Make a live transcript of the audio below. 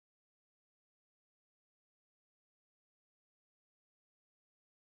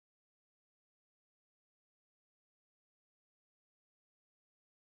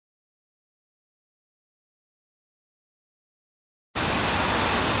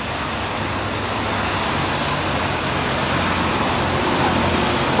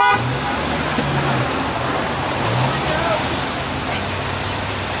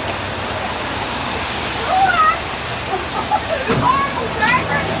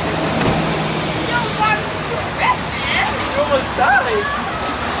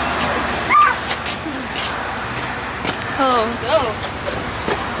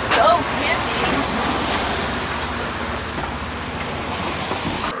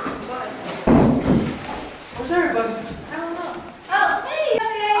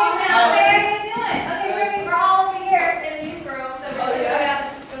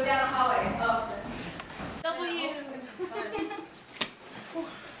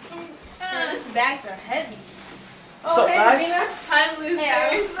bags are heavy. Oh, So, hey, guys. Davina. Hi,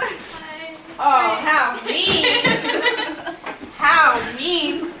 losers. Hey, oh, how mean. How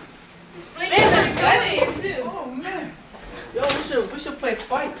mean. Man, there's guts here, too. Oh, man. Yo, we should play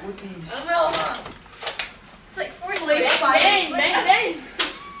fight with these. I don't know, huh? It's like 4 Bang, bang, bang, bang.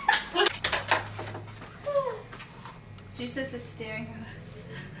 Jesus is staring at us.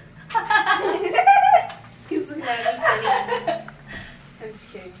 He's looking at me funny. I'm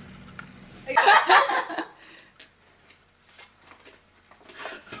just kidding.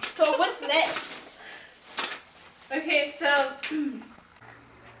 So what's next? Okay, so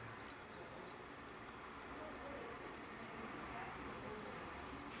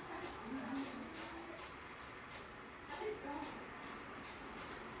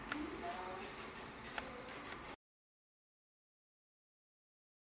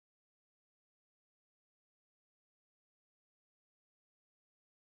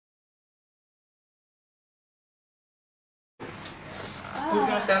Who's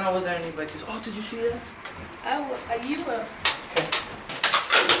gonna stand over there and eat like this? Oh, did you see that? You will. Okay.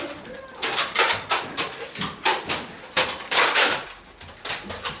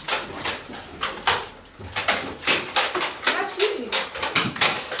 I'm not shooting you.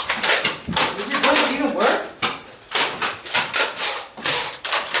 Did you know it even work?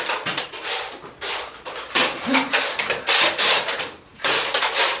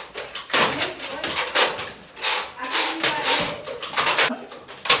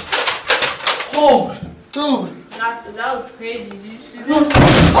 Oh, dude. That was crazy. Did you see that?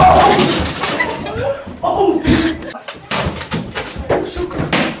 Oh!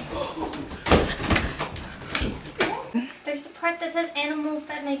 There's a part that says animals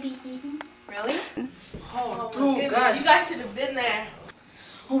that may be eaten. really? Oh, Dude, my goodness. guys. You guys should have been there.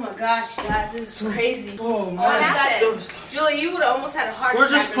 Oh my gosh, guys, this is crazy. Oh, You man. guys, Julie, you would have almost had a heart We're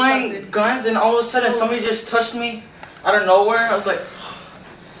attack just or playing something. guns and all of a sudden somebody just touched me out of nowhere. I was like,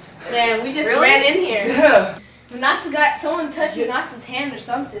 Man, we just Really? ran in here. yeah. Someone touched Manasa's hand or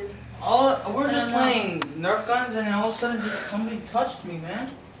something. We're just I don't know. playing Nerf guns and then all of a sudden just somebody touched me, man.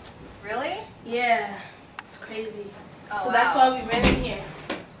 Really? Yeah, it's crazy. Oh, So that's why we ran in here.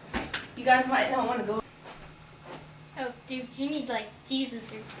 You guys might not want to go. Oh, dude, you need like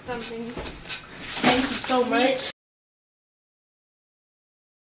Jesus or something. Thank you so much.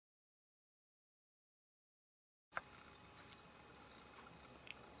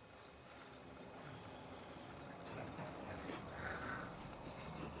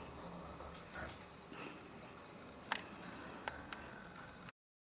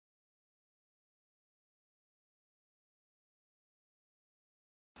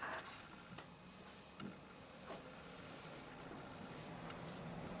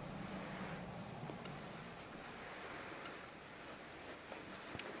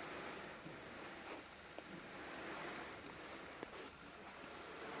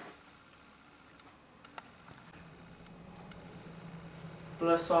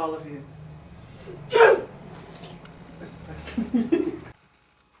 Bless all of you.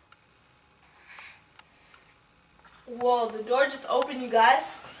 Whoa, the door just opened, you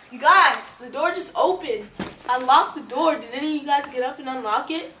guys. You guys, the door just opened. I locked the door. Did any of you guys get up and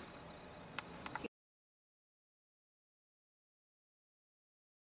unlock it?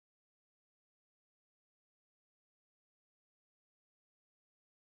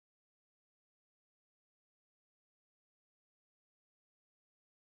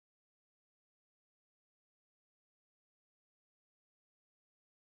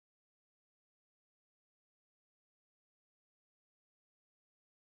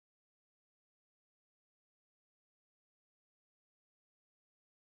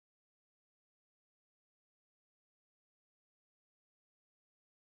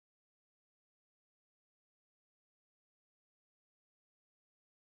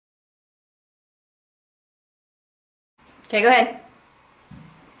 Okay, go ahead.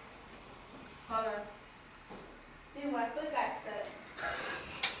 Hold on. Dude, my foot got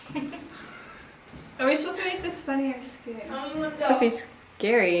stuck. Are we supposed to make this funny or scary? How many want to It's go? supposed to be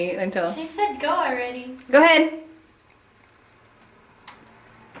scary until. She said go already. Go ahead.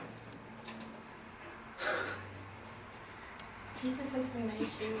 Jesus has some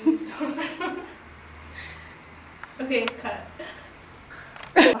nice shoes. Okay, cut.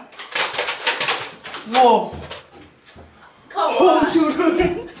 Whoa! Come Oh, on.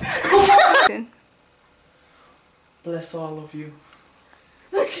 shoot! Bless all of you.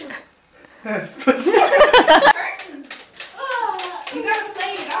 You gotta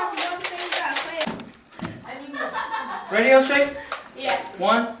play it. I'm one thing you gotta play it. I need this. Ready, O'Shea? Yeah.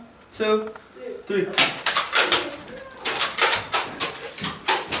 1, 2, 3.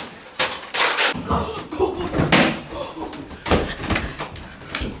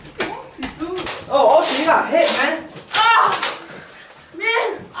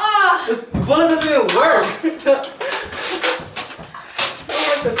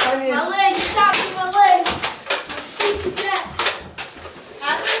 the tiniest. My leg, stop me, my leg. Yeah.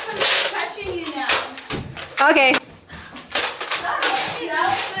 I'm touching you now. Okay.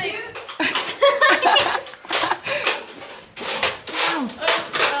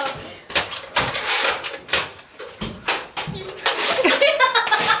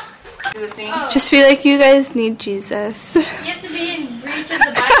 Just feel like you guys need Jesus. You have to be in breach of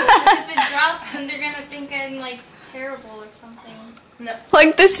the Bible, because if it drops, then they're gonna think I'm like terrible or something. No.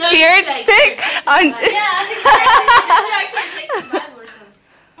 Like the spirit stick on. Yeah, exactly. I can't take the Bible or something.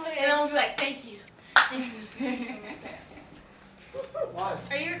 Okay. And then we'll be like, thank you. Thank you. Why?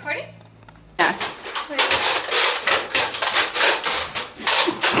 Are you recording? Yeah.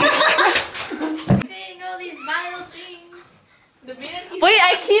 Saying all these vile things. Wait,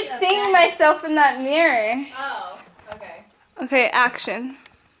 I keep seeing myself in that mirror. Oh, okay. Okay, action.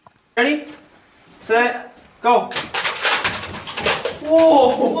 Ready? Set. Go. Whoa.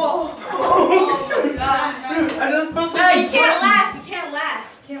 Whoa. Oh my god. Dude, I just felt No, something you can't touch me. laugh. You can't laugh.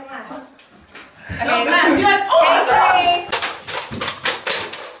 You can't laugh. Okay. Don't laugh. Be like, oh my god.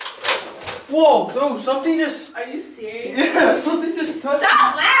 Whoa, dude, something just. Are you serious? Yeah, something just touched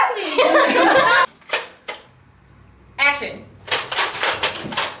Stop laughing. Action. me.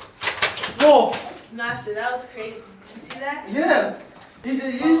 Whoa. Nasa, that was crazy. Did you see that? Yeah. You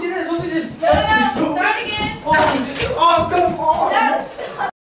see that? Something just No, touched me. start again. Oh, come on.